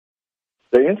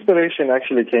The inspiration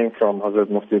actually came from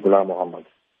Hazrat Mufti Bilal Muhammad.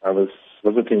 I was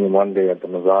visiting him one day at the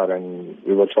Mazar and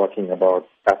we were talking about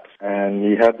apps. And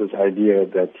he had this idea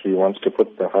that he wants to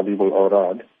put the Habibul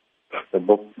Awrad, the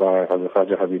book by Hazrat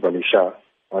Khaja Habib Ali Shah,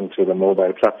 onto the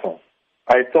mobile platform.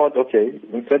 I thought, okay,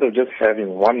 instead of just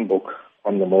having one book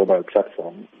on the mobile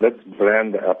platform, let's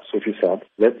brand the app Soofie Saheb.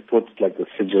 Let's put like the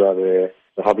Sijra there,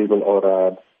 the Habibul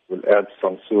Awrad, we'll add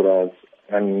some surahs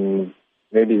and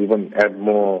maybe even add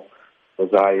more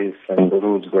Wazais and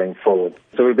Duruds going forward.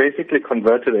 So we basically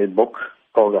converted a book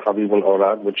called the Habibul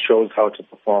Awrad, which shows how to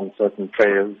perform certain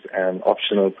prayers and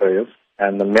optional prayers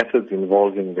and the methods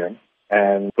involving them,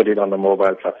 and put it on the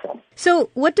mobile platform. So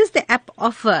what does the app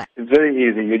offer? It's very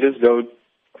easy. You just go,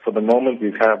 for the moment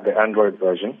we have the Android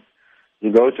version.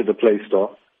 You go to the Play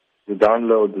Store, you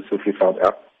download the Soofie Saheb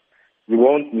app. You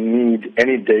won't need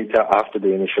any data after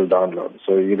the initial download,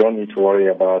 so you don't need to worry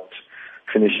about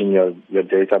finishing your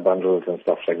data bundles and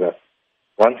stuff like that.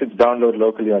 Once it's downloaded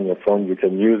locally on your phone, you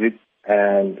can use it,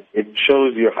 and it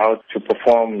shows you how to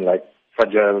perform, like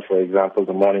Fajr, for example,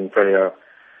 the morning prayer,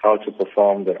 how to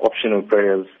perform the optional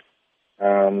prayers.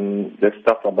 There's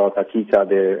stuff about Hakika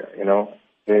there,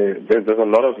 there's a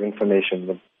lot of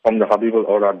information from the Habibul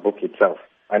Awrad book itself.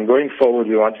 And going forward,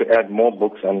 we want to add more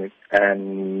books on it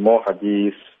and more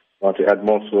hadiths, want to add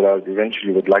more surahs.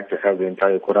 Eventually, we'd like to have the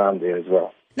entire Quran there as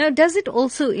well. Now, does it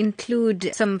also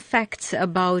include some facts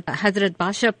about Hazrat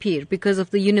Badsha Peer because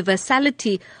of the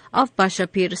universality of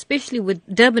Badsha Peer, especially with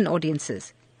Durban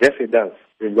audiences? Yes, it does.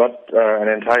 We've got an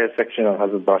entire section on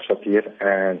Hazrat Badsha Peer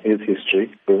and his history.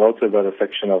 We've also got a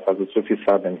section of Hazrat Soofie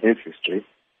Saheb and his history.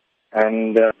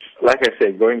 And like I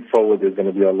say, going forward, there's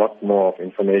going to be a lot more of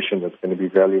information that's going to be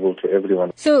valuable to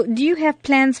everyone. So do you have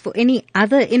plans for any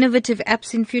other innovative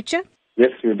apps in future?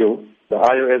 Yes, we do. The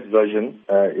iOS version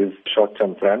is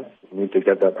short-term plan. We need to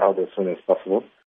get that out as soon as possible.